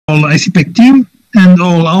ICPEC team and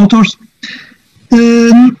all authors.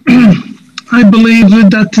 I believe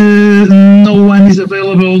that no one is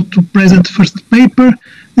available to present first paper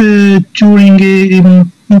during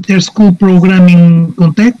inter-school programming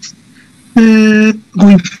context.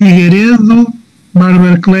 Rui Figueiredo,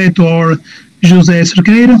 Bárbara Cleto, or José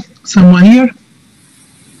Cerqueira. Someone here?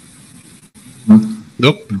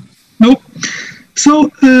 Nope. Nope.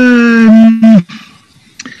 So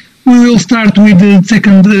we will start with the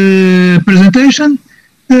second presentation.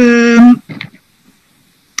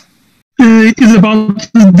 Is about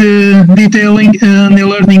the detailing an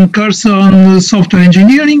e-learning course on software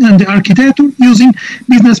engineering and architecture using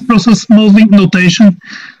business process modeling notation.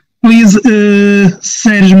 Please,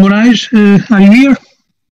 Ceres Morais, are you here?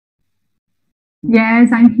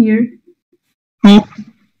 Yes, I'm here. Oh,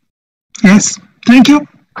 yes, thank you.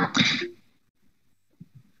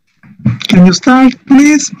 Can you start,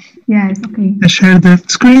 please? Yes, okay. I share the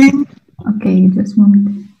screen. Okay, just a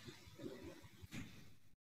moment.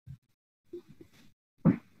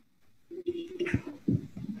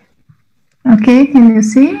 Okay, can you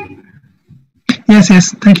see? Yes,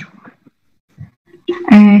 yes, thank you.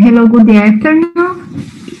 Hello, good afternoon.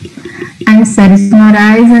 I'm Ceres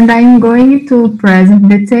Morais, and I'm going to present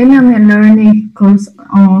the elearning course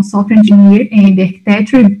on software engineering and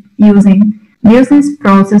architecture using business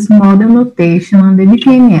process model notation on the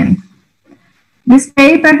BPMN. This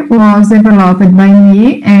paper was developed by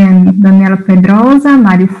me and Daniela Pedrosa,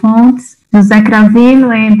 Mário Fontes, José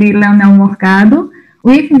Cravino, and Leonel Morgado,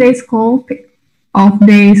 with the scope of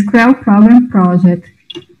the Scrum Program project.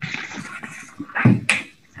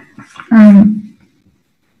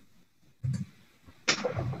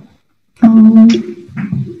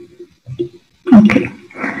 Okay.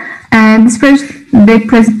 The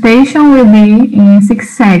presentation will be in 6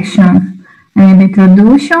 sections.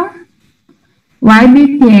 Introduction, why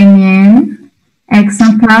BPMN,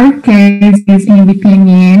 exemplary cases in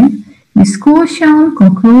BPMN, discussion,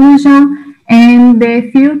 conclusion, and the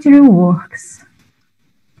future works.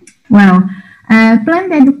 Well,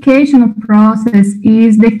 planned educational process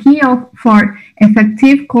is the key for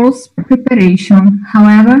effective course preparation.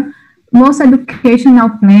 However, most educational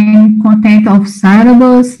plan content of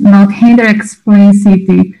syllabus not hinder explicit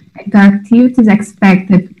activities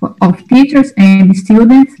expected of teachers and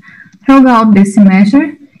students throughout the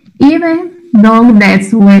semester, even though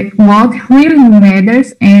that's what really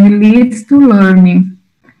matters and leads to learning.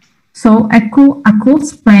 So a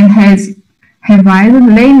course plan has revised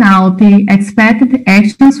laying out the expected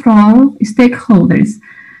actions from all stakeholders,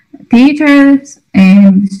 teachers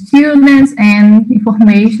and students and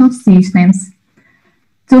information systems.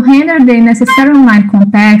 To handle the necessary online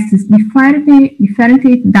contexts, different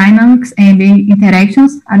dynamics and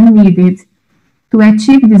interactions are needed. To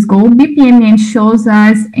achieve this goal, BPMN shows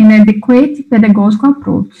us an adequate pedagogical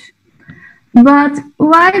approach. But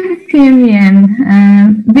why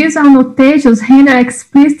BPMN? These annotations handle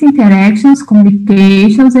explicit interactions,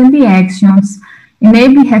 communications, and the actions,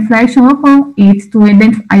 enabling reflection upon it to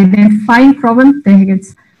identify problem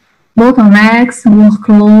targets, bottlenecks,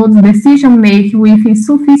 workloads, decision-making with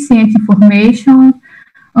insufficient information,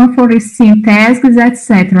 unforeseen tasks,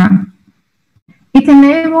 etc. It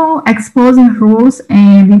enables exposing rules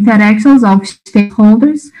and interactions of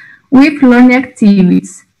stakeholders with learning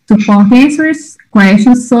activities, support answers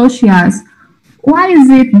questions such as, why is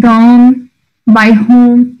it done, by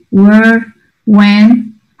whom, where,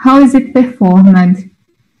 when, how is it performed?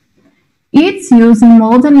 Its use in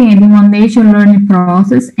modeling and managing learning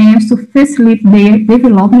process aims to facilitate their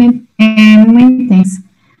development and maintenance.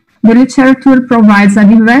 The literature provides a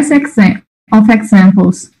diverse of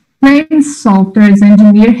examples. Plain software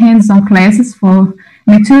engineer hands-on classes for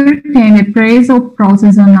maturity and appraisal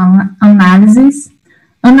process analysis,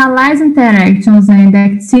 analyze interactions and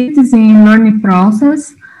activities in learning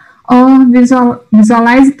process, or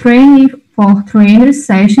visualize training for trainer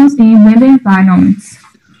sessions in vendor environments.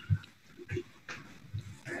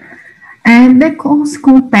 And the course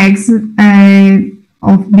context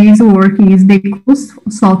of this work is the Course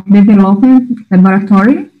Software Development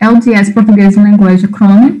Laboratory, LDS Portuguese Language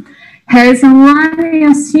Acronym, has online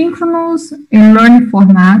asynchronous learning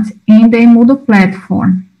format in the Moodle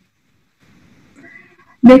platform.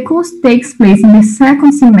 The course takes place in the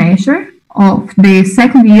second semester of the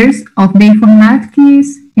second years of the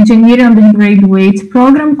Informatics Engineering Undergraduate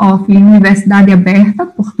Program of Universidade Aberta,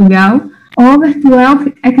 Portugal, over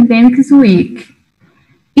 12 academic weeks.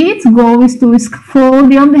 Its goal is to scaffold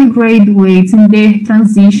the undergraduates in their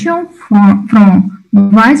transition from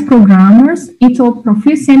novice programmers into a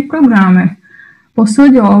proficient programmer,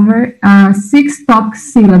 pursued over a 6-topic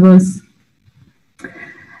syllabus.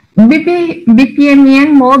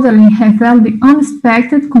 BPMN modeling revealed the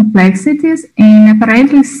unexpected complexities in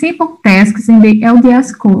apparently simple tasks in the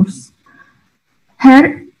LDS course.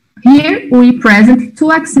 Here we present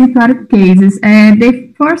two exemplary cases.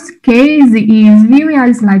 The first case is viewing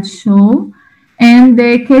a slideshow, and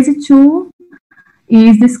the case 2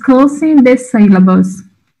 is discussing the syllabus.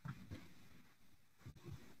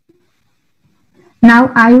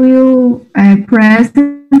 Now I will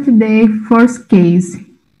present the first case.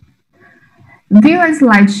 View a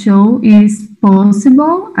slideshow is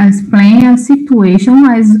possible as playing a situation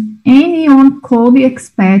as anyone could be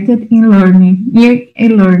expected in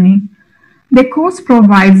learning. The course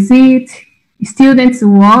provides it, students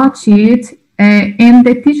watch it, and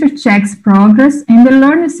the teacher checks progress and the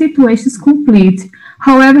learning situation is complete.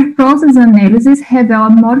 However, process analysis reveal a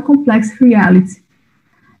more complex reality.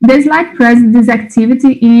 The slide presents this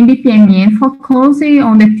activity in BPMN, focusing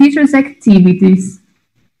on the teacher's activities.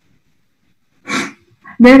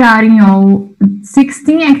 There are in all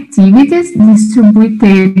 16 activities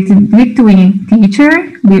distributed between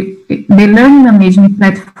teacher, the learning management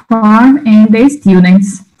platform, and the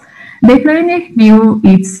students. The planner view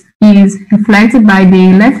is reflected by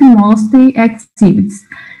the leftmost activities.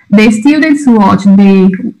 The students watch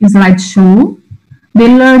the slideshow. The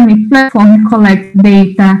learning platform collects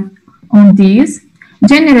data on this,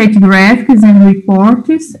 generate graphics and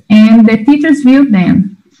reports, and the teachers view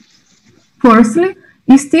them. Firstly,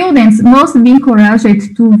 students must be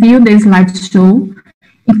encouraged to view the slideshow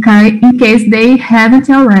in case they haven't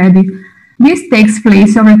already. This takes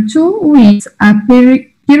place over 2 weeks, a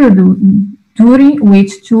period during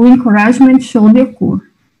which 2 encouragement should occur.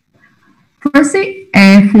 Firstly,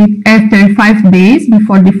 after 5 days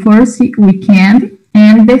before the first weekend,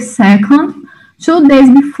 and the second 2 days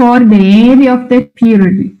before the end of the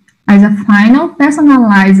period, as a final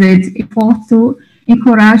personalized effort to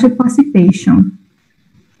encourage participation.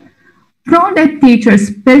 From the teacher's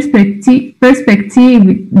perspective,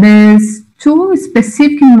 there's 2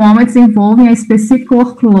 specific moments involving a specific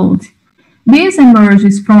workload. This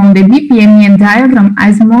emerges from the BPMN diagram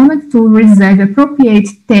as a moment to reserve appropriate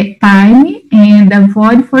time and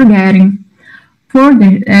avoid forgetting.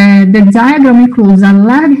 Further, the diagram includes a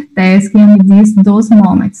large task in those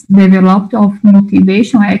moments, developed of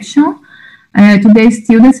motivation action to the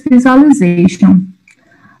student's visualization.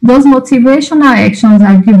 Those motivational actions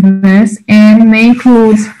are diverse and may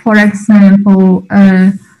include, for example,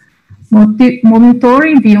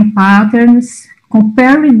 monitoring viewing patterns,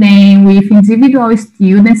 comparing them with individual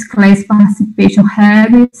students' class participation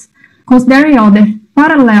habits, considering other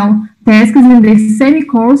parallel tasks in the same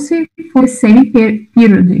course for the same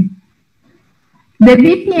period. The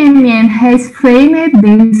BPMN has framed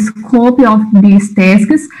the scope of these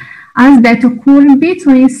tasks as that occurring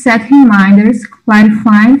between set reminders,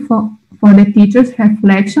 clarifying for the teacher's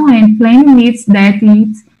reflection and planning needs that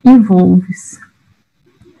it involves.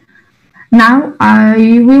 Now,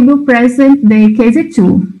 I will present the case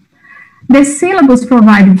 2. The syllabus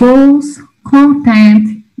provides goals,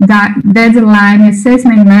 content, deadline,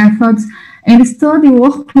 assessment methods, and study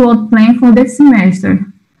workload plan for the semester.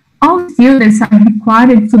 All students are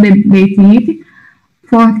required to debate it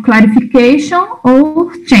for clarification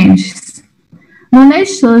or changes. Manage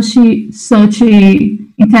such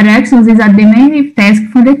interactions is a demanding task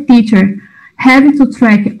for the teacher, having to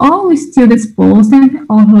track all students' posted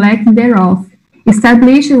or lack thereof,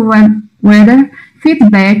 establish whether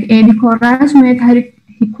feedback and encouragement are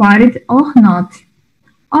required or not.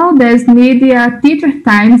 All this need teacher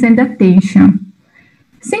time and attention.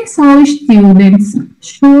 Since all students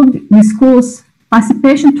should discuss,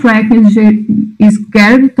 participation tracking is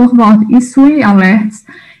geared toward issuing alerts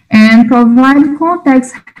and provide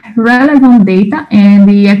context-relevant data and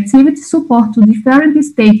the activity support to different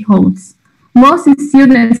stakeholders. Most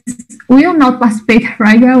students will not participate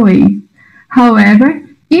right away. However,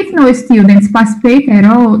 if no students participate at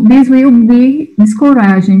all, this will be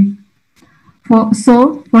discouraging.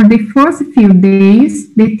 So, for the first few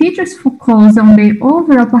days, the teachers focus on the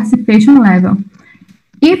overall participation level.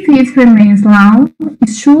 If it remains long,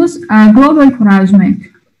 choose a global encouragement.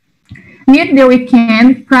 Near the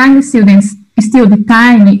weekend, prime students study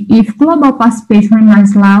time. If global participation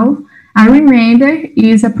remains low, a remainder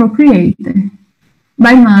is appropriate.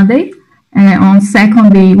 By Monday, on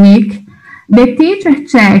second week, the teacher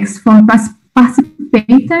checks for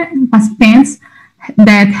participants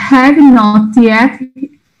that have not yet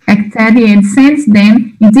acted and sends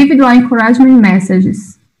them individual encouragement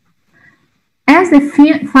messages. As the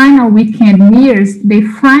final weekend nears, the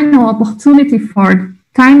final opportunity for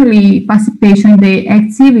timely participation in the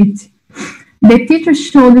activity, The teacher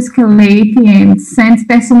should escalate and send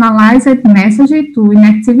personalized messages to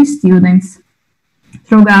inactive students.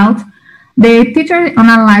 Throughout, the teacher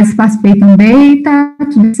analyzes participating data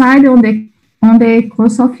to decide on the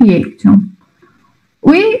course of action.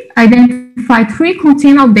 We identify 3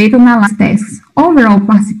 continual data analysis tasks: overall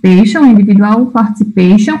participation, individual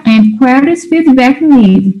participation, and queries feedback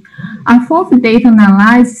need. A 4th data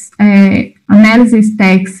analysis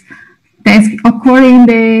task occurs in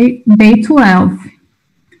the day 12.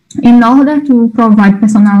 In order to provide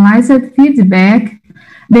personalized feedback,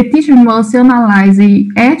 the teacher must analyze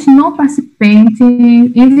each non-participant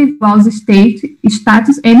individual's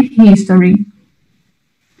status and history.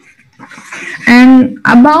 And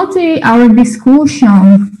about our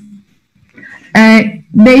discussion, the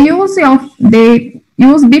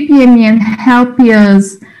use BPMN help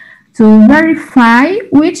us to verify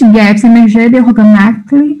which gaps emerged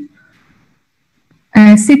organically,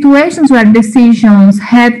 situations where decisions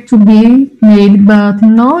had to be made, but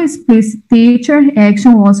no explicit teacher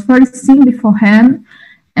action was foreseen beforehand,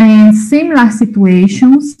 and similar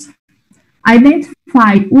situations.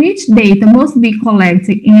 Identify which data must be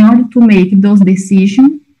collected in order to make those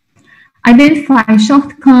decisions. Identify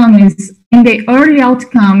shortcomings in the early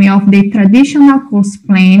outcome of the traditional course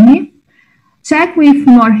planning. Check with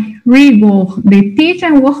more rigor the teacher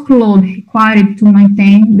workload required to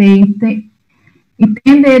maintain the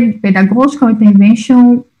intended pedagogical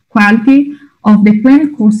intervention quality of the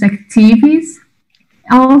planned course activities.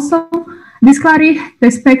 Also, this clear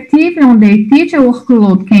perspective on the teacher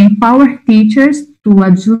workload can empower teachers to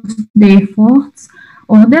adjust their efforts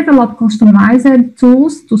or develop customized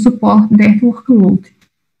tools to support their workload.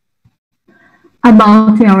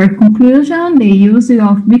 About our conclusion, the use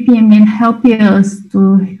of BPMN helps us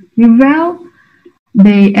to reveal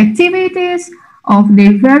the activities of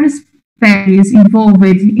the various parties involved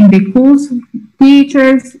in the course,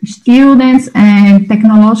 teachers, students, and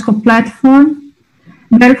technological platform.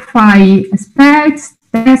 Verify aspects,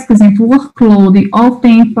 tasks, and workload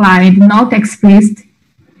often implied, not explicit.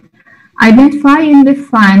 Identify and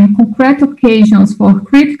define concrete occasions for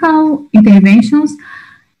critical interventions,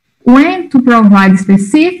 when to provide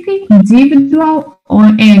specific, individual,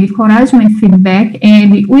 and encouragement feedback,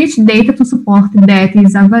 and which data to support that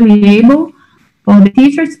is available for the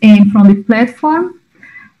teachers and from the platform,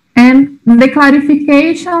 and the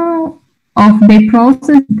clarification of the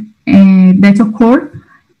process that occur,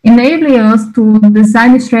 enabling us to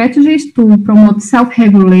design strategies to promote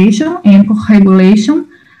self-regulation and co-regulation,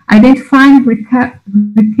 identifying required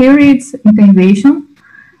intervention,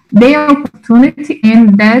 the opportunity,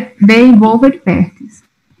 and that the involved parties.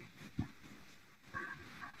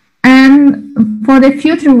 And for the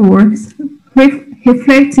future works,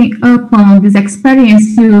 reflecting upon this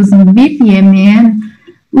experience using BPMN,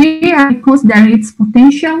 we are considering its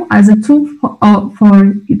potential as a tool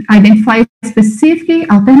for identifying specific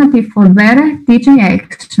alternative for better teaching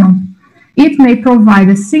action. It may provide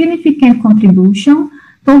a significant contribution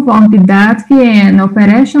toward didactic and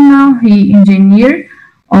operational re-engineer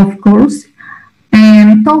of course,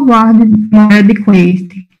 and toward more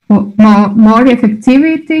adequate, more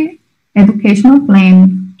effective educational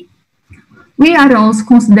planning. We are also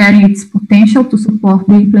considering its potential to support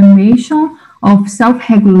the implementation of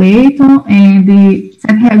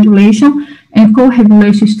self-regulation and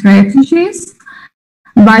co-regulation strategies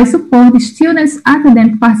by supporting students'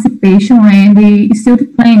 academic participation and the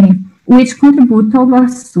student planning, which contribute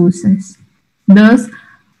towards success. Thus,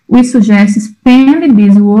 we suggest expanding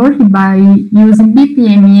this work by using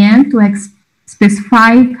BPMN to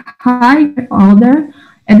specify higher-order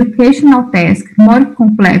educational tasks, more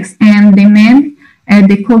complex and demand at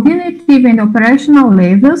the cognitive and operational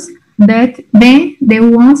levels than the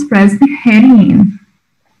ones present herein.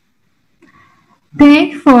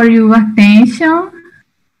 Thank you for your attention.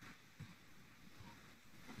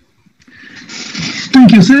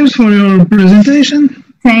 Thank you, Ceres, for your presentation.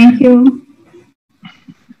 Thank you.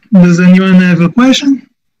 Does anyone have a question?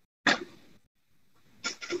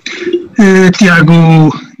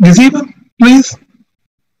 Tiago Gaziba, please.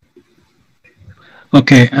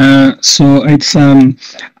 Okay, so it's a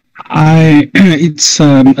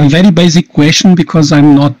very basic question because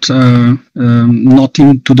I'm not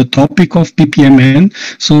into the topic of BPMN.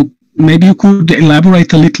 So maybe you could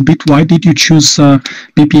elaborate a little bit. Why did you choose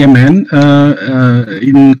BPMN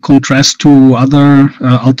in contrast to other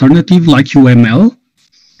alternative like UML?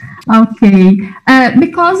 Okay,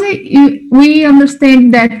 because we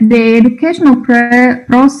understand that the educational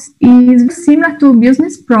process is similar to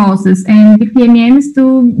business process, and BPMN is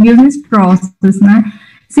to business process, né?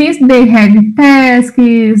 since they have tasks,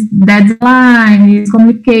 deadlines,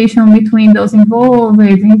 communication between those involved,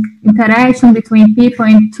 interaction between people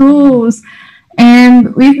and tools,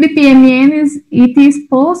 and with BPMN, it is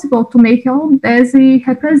possible to make all these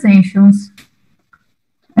representations.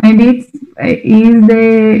 And it's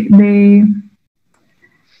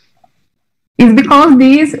because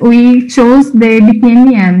this we chose the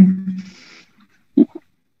BPMN.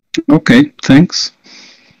 Okay, thanks.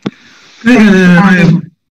 I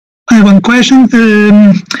have one question.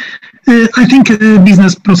 I think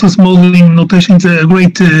business process modeling notation is a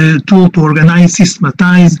great tool to organize,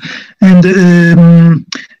 systematize, and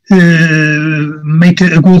make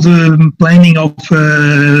a good planning of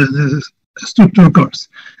structural course.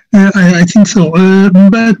 I think so,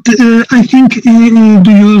 but I think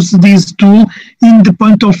to use this tool in the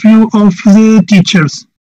point of view of the teachers.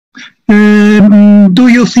 Do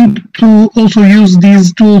you think to also use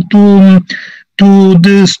this tool to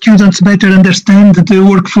the students better understand the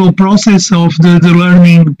workflow process of the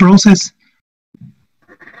learning process?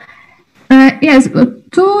 Yes,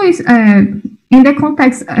 tool is in the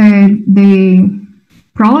context the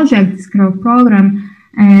project program.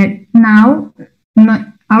 Now,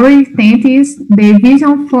 our intent is the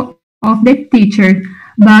vision of the teacher,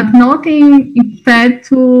 but not in fact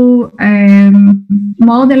to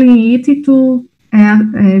modeling it to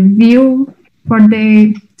view for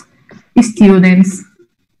the students.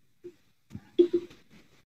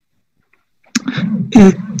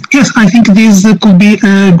 Yes, I think this could be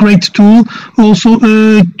a great tool also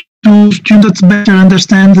to students better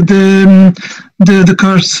understand the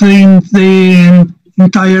course in the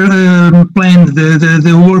entire plan,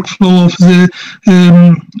 the workflow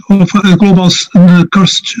of a global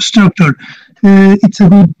course structure. It's a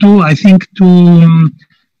good tool, I think, to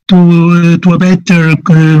a better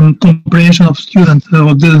comprehension of students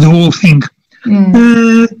of the whole thing.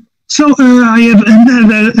 Yeah. So I have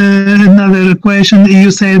another question.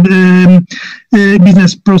 You said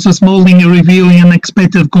business process modeling revealing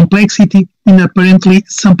unexpected complexity in apparently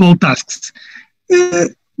simple tasks.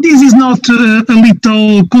 This is not a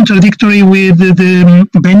little contradictory with the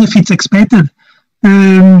benefits expected?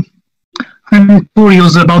 I'm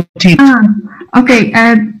curious about it. Okay,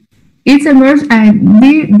 it's emerged.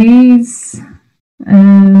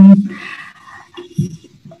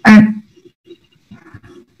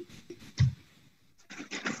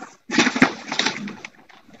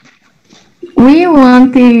 We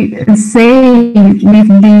want to say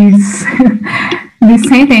with this this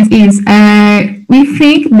sentence is we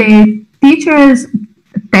think the teacher's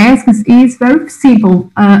tasks is very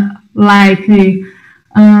simple, like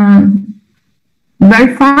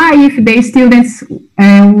verify if the students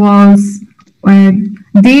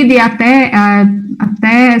did a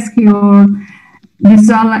task or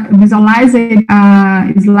visualize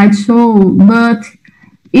a slideshow, but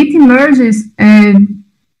it emerges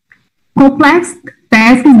complex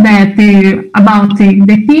tasks that about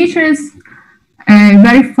the teachers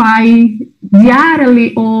verify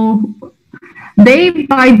diariely or day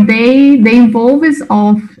by day the involvement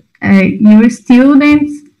of your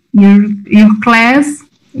students, your class,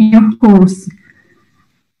 your course.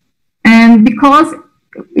 And because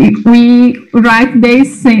we write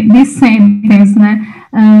this sentence,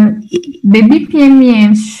 the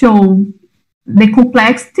BPMN show the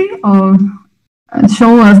complexity or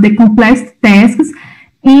show us the complex tasks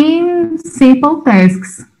in simple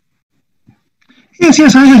tasks.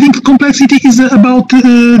 Yes, I think complexity is about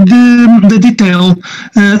the detail,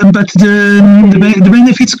 but the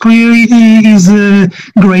benefits clearly is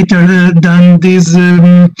greater than this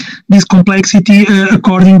complexity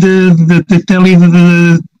according to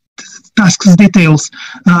the tasks details.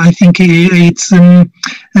 I think it's and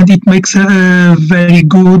it makes a very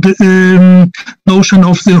good notion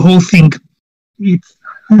of the whole thing.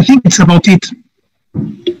 I think it's about it.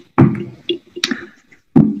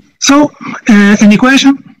 So, any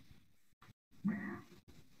question?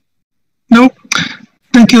 No?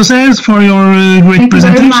 Thank you, Ceres, for your great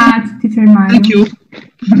presentation. Thank you very much, Teacher. Thank you.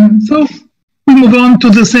 So, we move on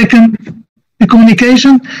to the second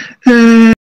communication.